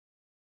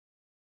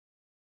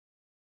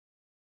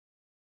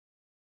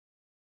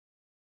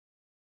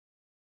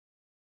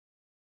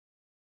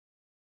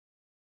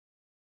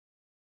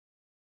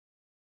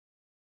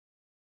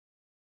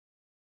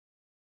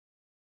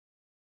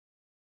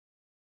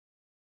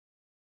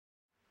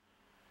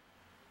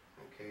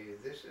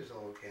This is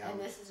Oldecam. And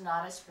this is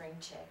not a spring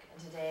chick.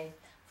 And today,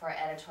 for our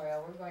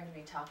editorial, we're going to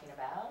be talking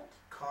about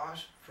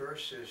cost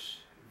versus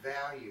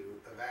value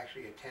of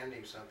actually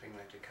attending something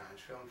like the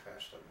Cannes Film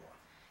Festival.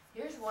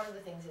 Here's one of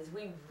the things is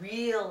we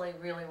really,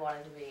 really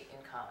wanted to be in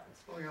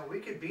Cannes. Well, you know, we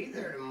could be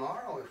there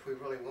tomorrow if we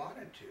really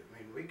wanted to.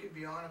 I mean, we could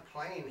be on a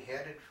plane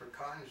headed for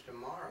Cannes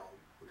tomorrow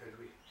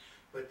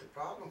but the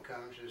problem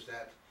comes is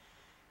that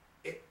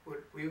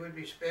we would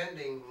be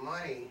spending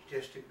money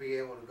just to be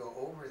able to go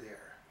over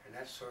there, and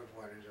that's sort of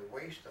what is a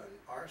waste on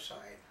our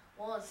side.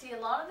 Well, see, a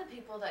lot of the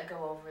people that go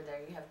over there,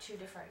 you have two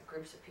different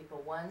groups of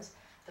people. Ones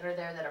that are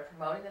there that are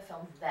promoting the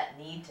films that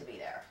need to be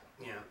there.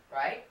 Yeah.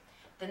 Right?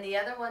 Then the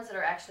other ones that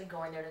are actually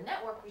going there to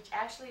network, which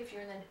actually, if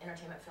you're in the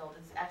entertainment field,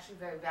 is actually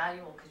very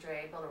valuable because you're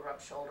able to rub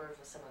shoulders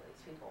with some of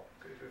these people.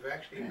 Because we've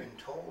actually been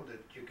told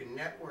that you can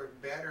network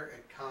better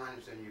at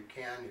Cannes than you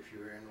can if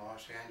you're in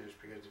Los Angeles,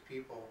 because the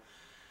people,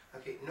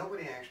 okay,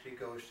 nobody actually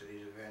goes to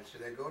these events.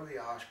 So they go to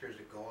the Oscars,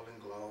 the Golden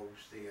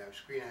Globes, the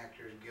Screen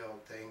Actors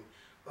Guild thing.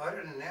 But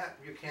other than that,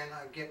 you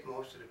cannot get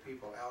most of the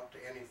people out to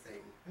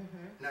anything.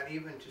 Not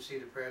even to see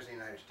the President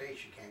of the United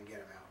States, you can't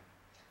get them out.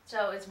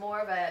 So it's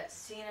more of a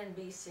seen and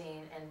be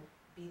seen and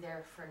be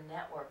there for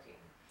networking.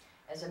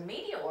 As a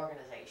media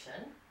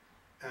organization,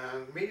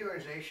 media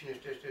organization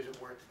just isn't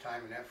worth the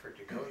time and effort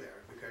to go there,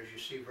 because you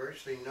see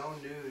virtually no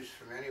news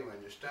from anyone.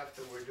 The stuff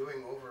that we're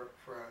doing over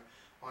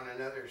on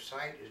another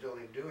site is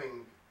only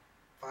doing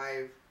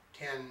 5,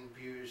 10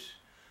 views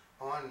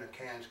on the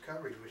Cannes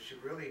coverage, which it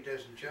really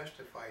doesn't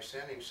justify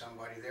sending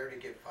somebody there to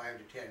get 5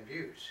 to 10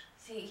 views.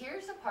 See,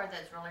 here's the part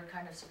that's really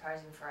kind of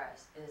surprising for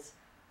us is,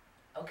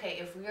 okay,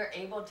 if we are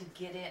able to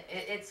get in,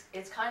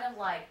 it's kind of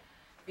like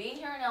being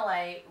here in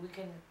LA, we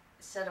can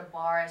set a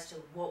bar as to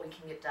what we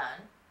can get done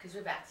because we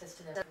have access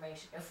to the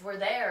information. If we're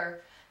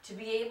there, to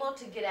be able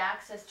to get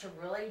access to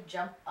really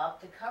jump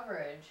up the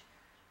coverage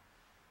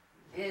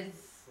is...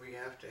 We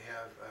have to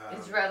have...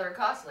 it's rather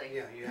costly.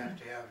 Yeah, you have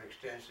to have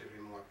extensively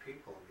more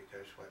people,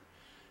 because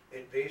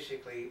it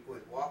basically,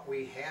 with what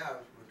we have,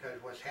 because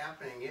what's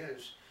happening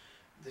is,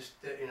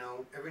 you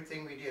know,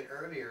 everything we did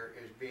earlier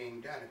is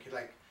being done. Okay,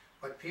 like,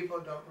 what people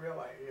don't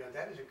realize, you know,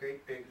 that is a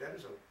great big,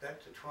 that's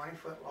a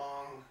 20-foot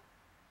long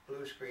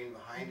blue screen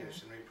behind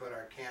us, and we put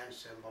our Cannes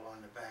symbol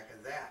on the back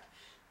of that.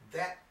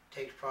 That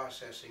takes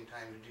processing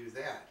time to do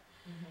that.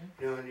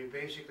 You know, and you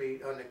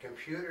basically, on the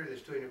computer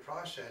that's doing the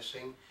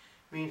processing,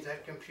 means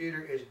that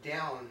computer is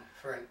down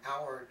for an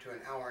hour to an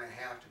hour and a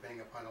half,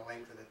 depending upon the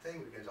length of the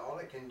thing, because all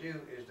it can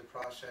do is the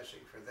processing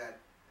for that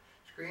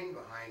screen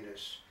behind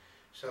us.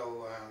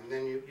 So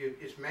then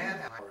it's man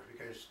hours,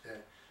 because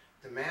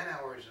the man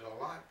hours is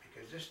a lot,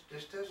 because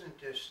this doesn't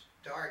just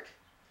start,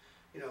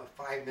 you know,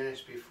 5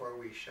 minutes before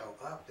we show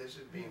up. This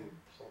is being,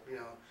 you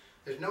know,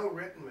 there's no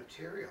written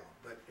material,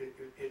 but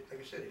like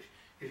I said,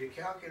 if you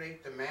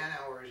calculate the man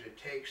hours it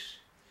takes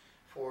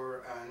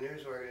for a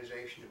news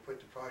organization to put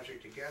the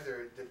project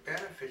together, the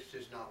benefits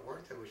is not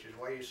worth it, which is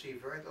why you see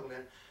very little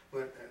in,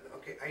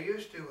 okay, I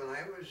used to, when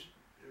I was,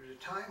 there was a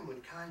time when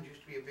Cannes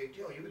used to be a big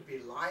deal. You would be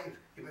live,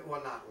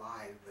 well, not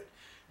live, but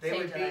they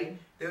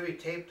would be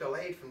tape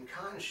delayed from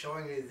Cannes,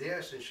 showing you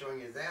this and showing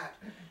you that.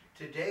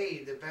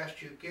 Today, the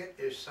best you get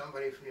is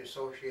somebody from the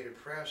Associated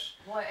Press.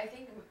 Well, I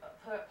think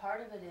part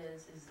of it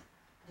is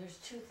there's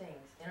two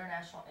things: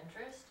 international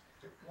interest,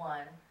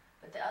 one,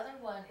 but the other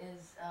one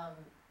is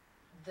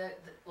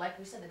like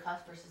we said, the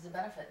cost versus the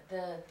benefit.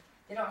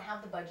 They don't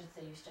have the budgets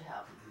they used to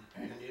have.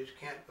 And you just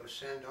can't go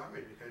send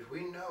armies, because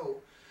we know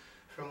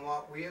from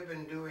what we have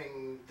been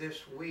doing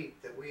this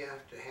week that we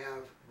have to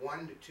have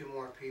 1 to 2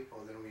 more people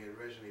than we had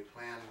originally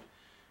planned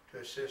to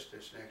assist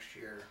us next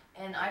year.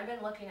 And I've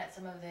been looking at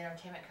some of the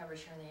entertainment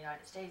coverage here in the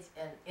United States,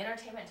 and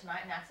Entertainment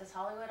Tonight and Access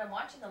Hollywood, I'm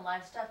watching the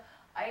live stuff.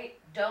 I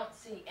don't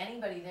see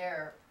anybody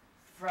there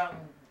from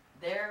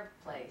their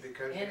place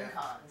because in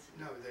Cannes.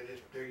 No,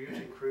 they're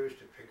using crews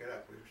to pick it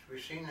up.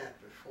 We've seen that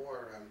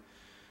before.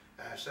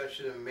 Such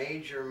as a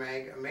major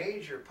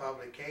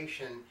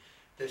publication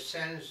that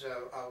sends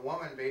a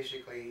woman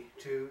basically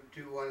to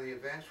do one of the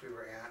events we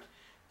were at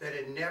that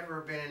had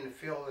never been in the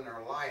field in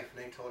her life,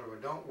 and they told her, well,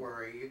 don't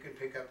worry, you can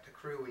pick up the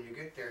crew when you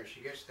get there. And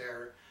she gets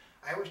there.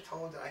 I was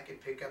told that I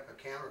could pick up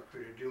a camera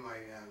crew to do my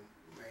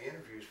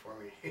interviews for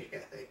me.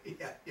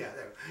 yeah,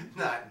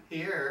 not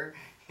here,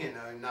 you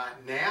know,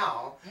 not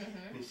now.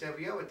 And he said,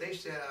 well, yeah, but they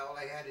said all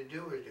I had to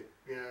do was,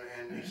 you know,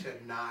 and he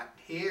said, not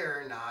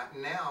here, not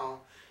now.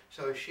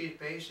 So she's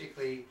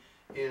basically,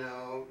 you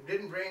know,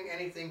 didn't bring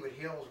anything but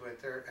heels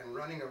with her, and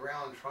running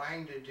around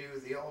trying to do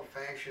the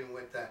old-fashioned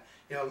with the,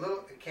 you know,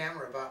 little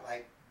camera about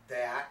like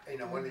that, you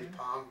know, one of these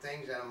palm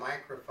things and a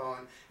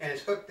microphone, and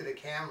it's hooked to the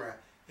camera,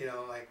 you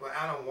know, like, well,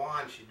 I don't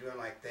want, she's doing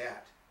like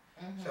that.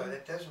 So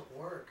that doesn't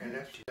work, and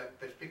that's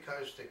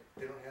because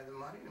they don't have the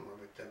money anymore.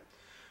 But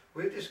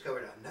we've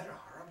discovered another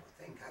horrible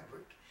thing.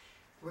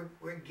 God,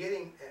 we're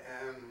getting,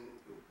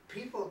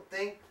 people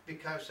think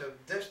because of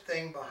this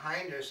thing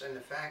behind us and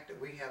the fact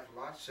that we have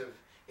lots of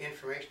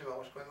information about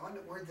what's going on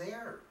that we're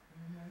there.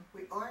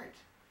 We aren't.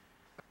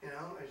 You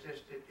know, it's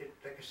just,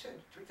 like I said,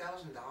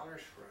 $3,000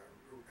 for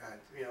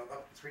you know,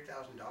 up to $3,000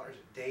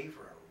 a day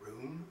for a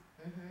room.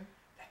 Mm-hmm.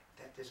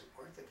 That isn't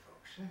worth it,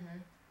 folks. Mm-hmm.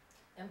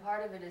 And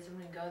part of it is when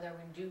we go there,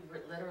 we do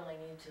literally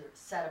need to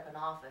set up an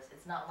office.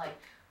 It's not like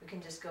we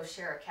can just go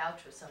share a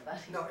couch with somebody.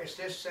 No, it's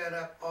just set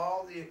up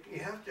you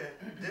have to,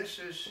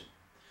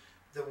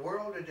 the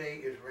world today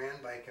is ran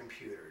by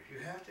computers. You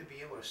have to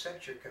be able to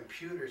set your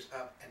computers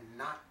up and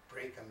not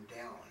break them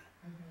down.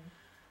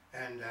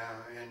 Mm-hmm.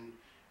 And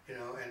you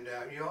know, and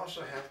you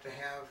also have to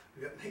have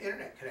the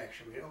internet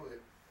connection. You know, that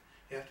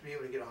you have to be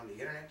able to get on the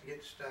internet to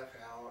get stuff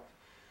out.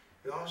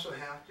 You also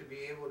have to be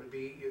able to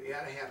you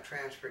got to have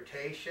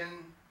transportation.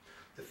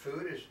 The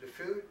food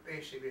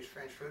basically is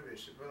French food,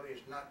 but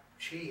it's not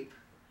cheap.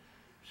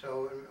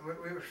 So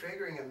we were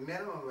figuring a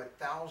minimum of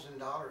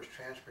 $1,000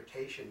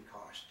 transportation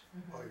cost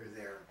while you're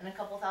there. And a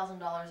couple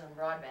 $1,000 on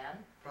broadband.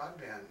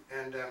 Broadband,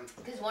 and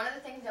because one of the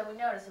things that we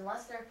notice,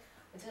 unless they're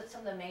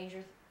some of the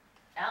major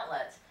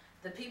outlets,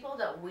 the people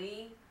that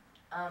we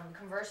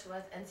converse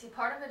with, and see,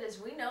 part of it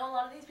is we know a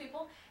lot of these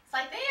people. It's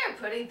like they are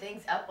putting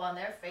things up on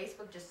their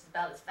Facebook just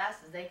about as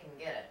fast as they can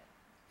get it.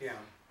 yeah,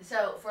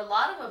 So for a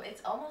lot of them,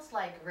 it's almost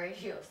like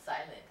radio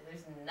silent.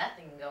 There's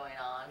nothing going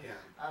on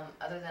yeah.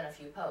 other than a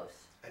few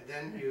posts. And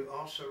then you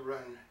also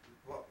run,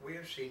 what we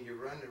have seen, you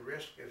run the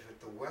risk if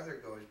the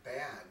weather goes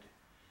bad,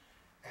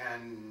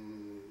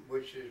 and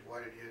which is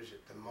what it is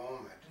at the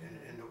moment.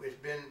 And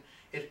they've been,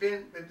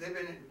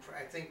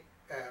 I think,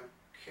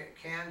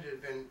 Cairns has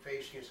been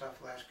facing itself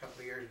the last couple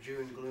of years,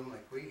 June gloom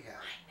like we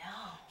have. I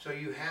know. So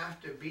you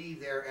have to be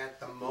there at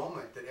the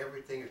moment that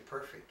everything is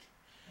perfect.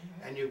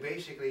 Mm-hmm.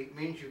 And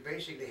means you're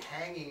basically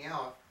hanging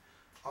out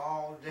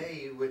all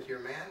day with your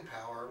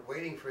manpower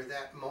waiting for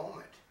that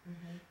moment.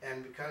 Mm-hmm.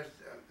 And because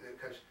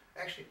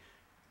actually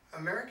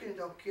Americans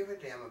don't give a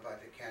damn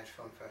about the Cannes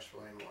Film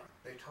Festival anymore.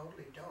 They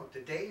totally don't.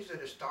 The days of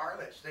the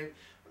starlets,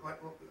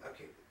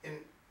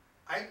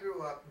 I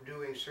grew up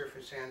doing surf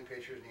and sand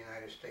pictures in the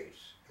United States,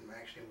 and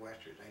actually in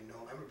Westerns.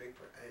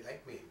 I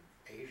like me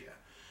in Asia,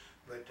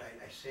 but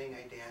I sing,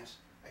 I dance,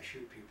 I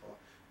shoot people.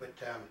 But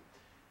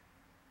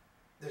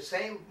the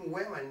same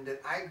women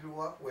that I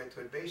grew up with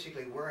were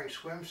basically wearing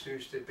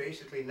swimsuits that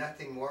basically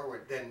nothing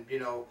more than, you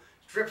know,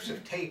 strips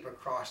of tape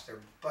across their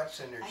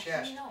butts and their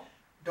chest.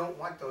 Don't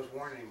want those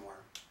worn anymore.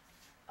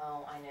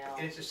 Oh, I know.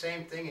 And it's the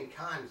same thing in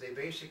Cannes. They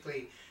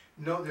basically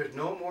there's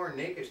no more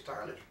naked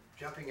starlets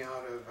jumping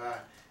out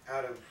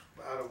of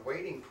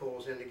wading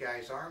pools into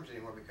guys' arms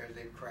anymore because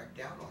they've cracked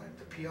down on it.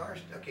 The PR,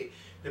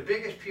 the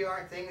biggest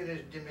PR thing that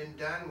has been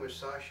done was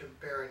Sacha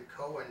Baron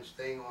Cohen's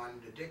thing on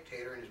The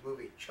Dictator, and his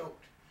movie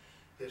Choked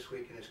this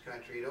week in this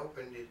country.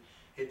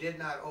 It did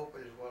not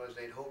open as well as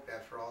they'd hoped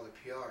after all the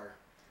PR.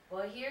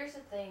 Well, here's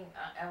the thing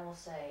I will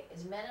say,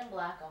 is Men in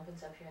Black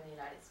opens up here in the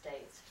United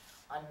States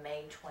on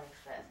May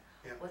 25th.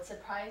 Yeah. What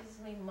surprises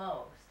me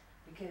most,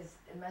 because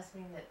it must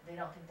mean that they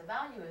don't think the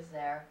value is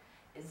there,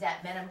 is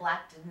that Men in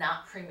Black did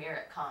not premiere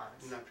at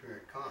Cannes. Not premiere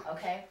at Cannes.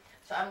 Okay,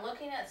 so I'm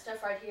looking at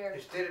stuff right here.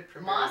 It did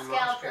premiere in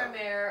Moscow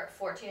premiere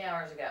 14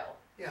 hours ago.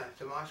 Yeah,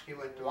 to Moscow,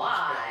 went to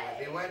Why?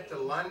 Moscow. They went to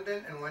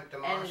London and went to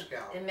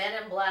Moscow. And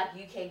Men in Black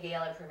UK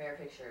Gala premiere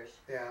pictures.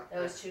 Yeah. That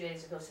was 2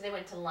 days ago. So they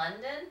went to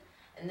London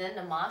and then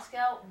to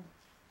Moscow.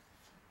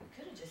 We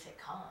could have just hit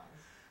Cannes.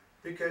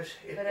 Because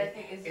but I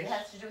think it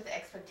has to do with the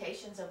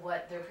expectations of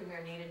what their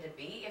premiere needed to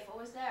be if it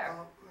was there.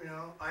 You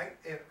know,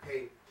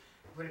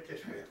 put it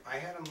this way, if I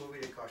had a movie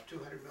that cost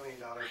 $200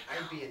 million,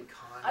 I'd be in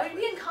Cannes. I would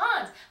be in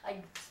Cannes,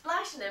 like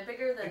splashing it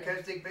bigger than...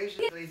 Because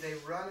they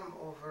run them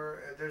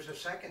over, there's a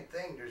second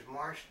thing, there's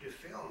Marche du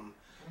Film,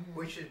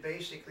 which is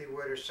basically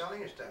where they're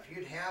selling stuff.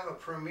 You'd have a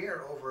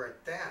premiere over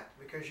at that,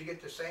 because you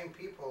get the same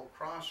people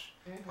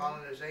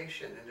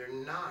cross-pollination, and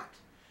they're not.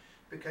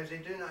 Because they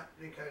do not,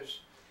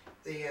 because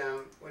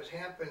what's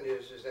happened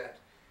is that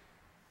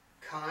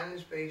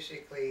Cannes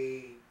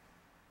basically,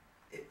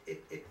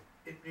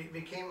 it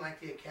became like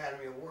the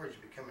Academy Awards,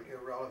 become an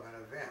irrelevant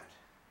event,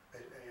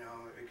 you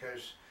know,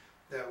 because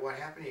what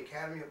happened,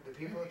 the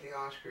people at the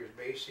Oscars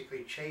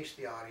basically chased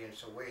the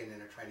audience away, and then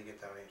they're trying to get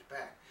the audience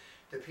back.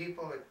 The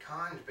people at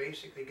Cannes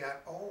basically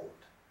got old.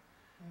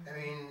 I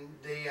mean,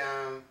 they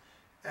got...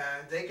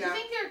 Do you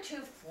think they're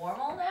too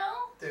formal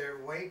now? They're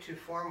way too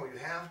formal. You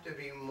have to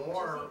be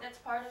more... Do you think that's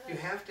part of it? You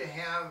have to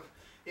have...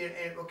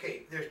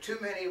 okay, there's too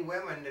many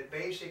women that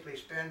basically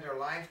spend their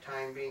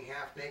lifetime being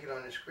half naked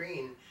on the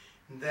screen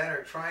that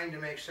are trying to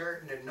make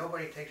certain that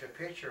nobody takes a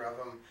picture of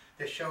them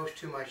that shows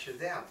too much of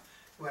them.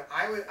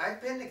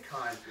 I've been to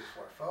Cannes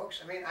before, folks.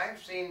 I mean,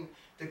 I've seen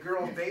the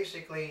girls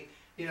basically,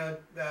 you know,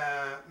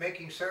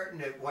 making certain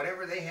that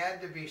whatever they had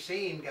to be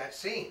seen got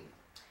seen.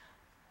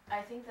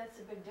 I think that's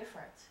a big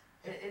difference.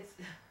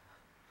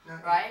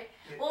 Right?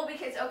 Well,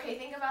 because, okay,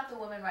 think about the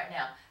women right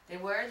now. They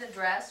wear the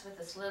dress with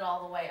the slit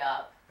all the way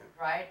up,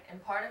 right?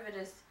 And part of it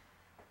is,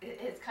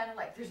 it's kind of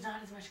like, there's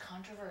not as much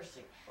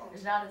controversy.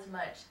 There's not as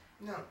much.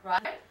 No.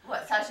 Right?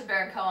 What, Sacha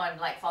Baron Cohen,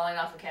 like, falling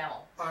off a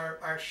camel?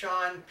 Our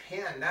Sean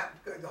Penn,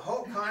 the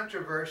whole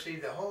controversy,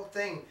 the whole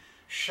thing,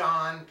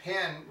 Sean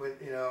Penn, with,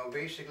 you know,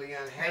 basically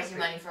unhappy. Raising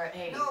money for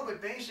Haiti. No,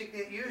 but basically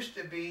it used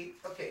to be,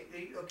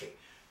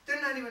 they're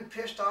they're not even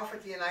pissed off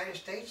at the United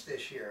States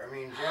this year. I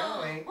mean,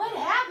 generally. What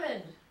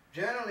happened?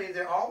 Generally,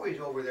 they're always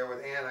over there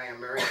with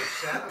anti-American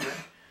sentiment.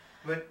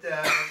 But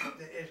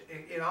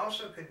it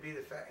also could be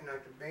the fact, the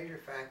major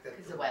fact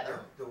that the weather.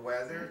 The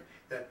weather,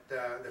 that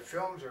the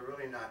films are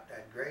really not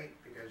that great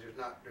because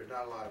there's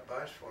not a lot of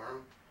buzz for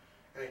them,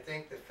 and I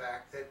think the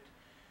fact that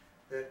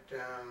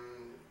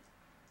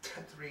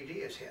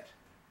 3D is hit.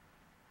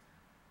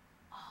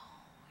 Oh,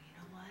 you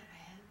know what? I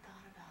hadn't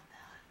thought about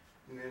that.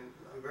 And then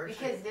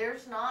because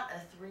there's not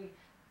a 3,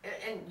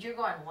 and you're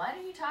going, what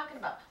are you talking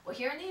about? Well,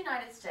 here in the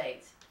United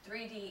States,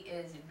 3D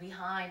is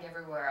behind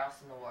everywhere else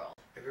in the world.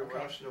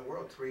 Everywhere else in the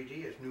world,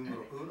 3D is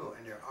numero uno,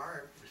 and there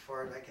are, as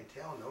far as I can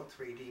tell, no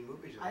 3D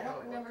movies available. I don't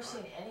remember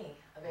seeing any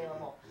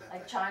available. Mm-hmm.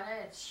 Like China,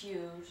 it's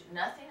huge.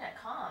 Nothing at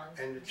cons.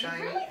 And Do you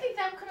really think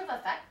that could have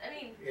affected? I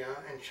mean.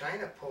 Yeah, and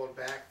China pulled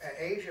back.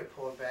 Asia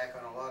pulled back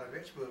on a lot of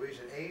its movies,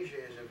 and Asia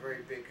is a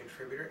very big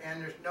contributor.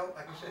 And there's no,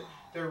 like I said,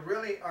 there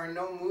really are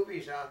no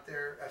movies out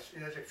there.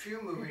 There's a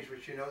few movies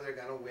which they're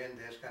going to win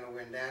this, going to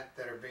win that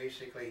are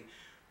basically,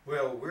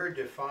 well, we're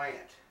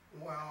defiant.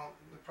 Well,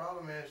 the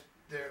problem is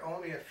there are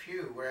only a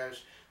few,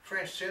 whereas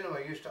French cinema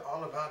used to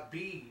all about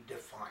be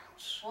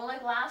defiance. Well,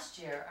 like last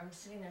year, I'm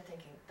sitting there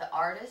thinking, The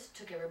Artist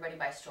took everybody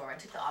by storm. It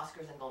took the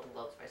Oscars and Golden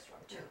Globes by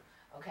storm, too.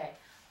 Yeah.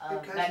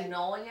 Okay.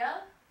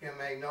 Magnolia. Yeah,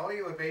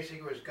 Magnolia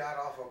basically was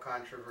god-awful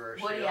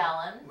controversial. Woody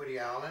Allen. Woody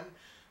Allen.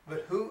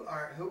 But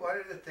what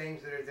are the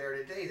things that are there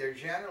today? They're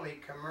generally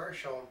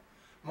commercial.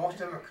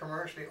 Most of them are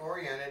commercially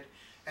oriented.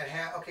 And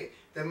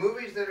the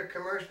movies that are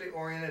commercially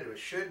oriented, which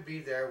should be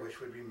there, which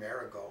would be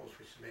Marigolds,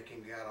 which is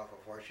making god-awful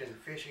fortune,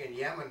 Fishing in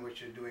Yemen,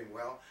 which is doing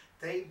well,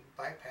 they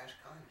bypass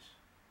cons.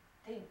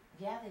 They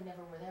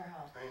never were there,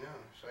 huh? I know.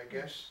 So I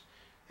guess,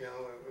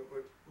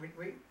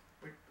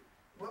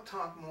 we'll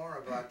talk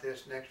more about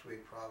this next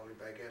week probably,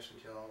 but I guess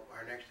until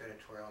our next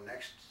editorial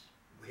next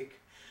week.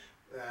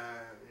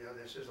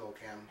 This is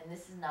Oldecam. And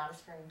this is not a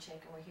spring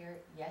chicken. We're here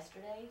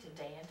yesterday,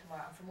 today, and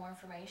tomorrow. For more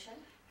information,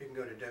 you can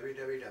go to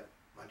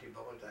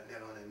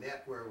www.montybubbles.net on the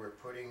net, where we're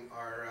putting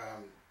our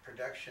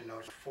production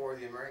notes for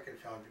the American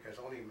film, because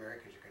only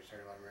Americans are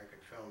concerned about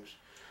American films.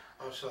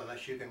 Also,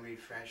 unless you can read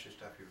French and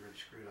stuff, you're really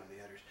screwed on the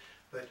others.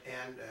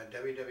 And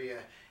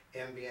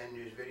WWMBN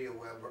News Video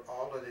Web, where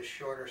all of the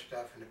shorter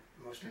stuff and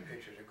most of the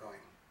pictures are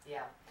going.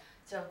 Yeah.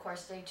 So, of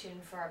course, stay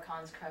tuned for our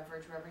cons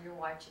coverage. Wherever you're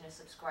watching us,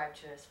 subscribe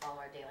to us, follow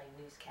our daily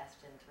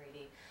newscast in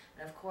 3D.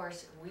 And, of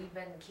course, we've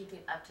been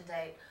keeping up to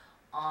date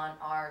on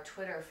our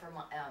Twitter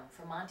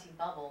for Monty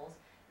Bubbles,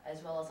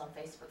 as well as on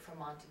Facebook for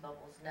Monty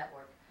Bubbles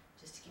Network,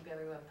 just to keep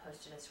everyone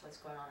posted as to what's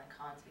going on in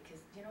cons. Because,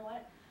 you know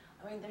what?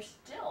 I mean, there's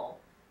still,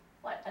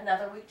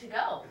 another week to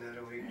go.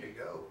 Another week to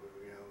go.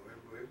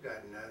 We've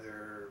got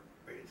another,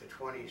 the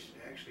 20s,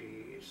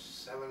 actually, it's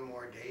 7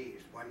 more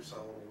days, one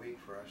solo week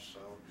for us.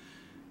 So.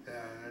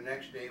 The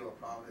next day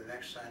the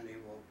next Sunday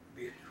we'll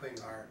be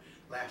doing our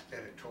last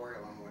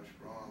editorial on what's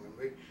wrong. And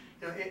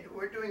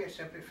we're doing it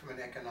simply from an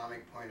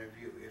economic point of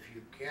view.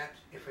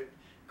 If it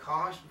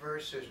cost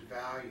versus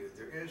value,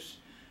 there is,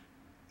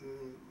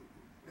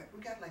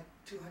 we got like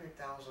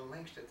 200,000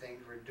 links to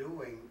things we're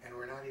doing and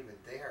we're not even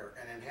there.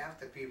 And then half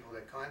the people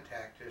that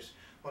contact us,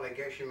 well, I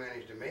guess you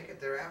managed to make it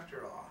there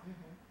after all.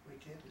 Mm-hmm. We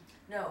didn't.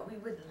 No, we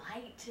would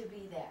like to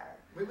be there.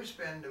 We would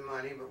spend the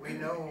money, but we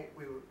know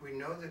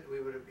that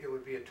it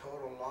would be a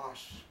total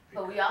loss.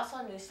 But we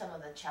also knew some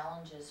of the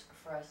challenges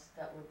for us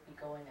that would be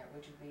going there,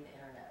 which would be the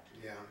internet.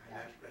 Yeah, and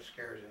that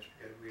scares us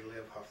because we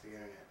live off the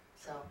internet.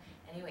 So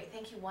anyway,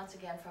 thank you once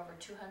again for over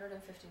 250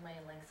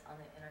 million links on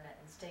the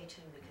internet, and stay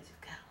tuned because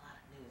you've got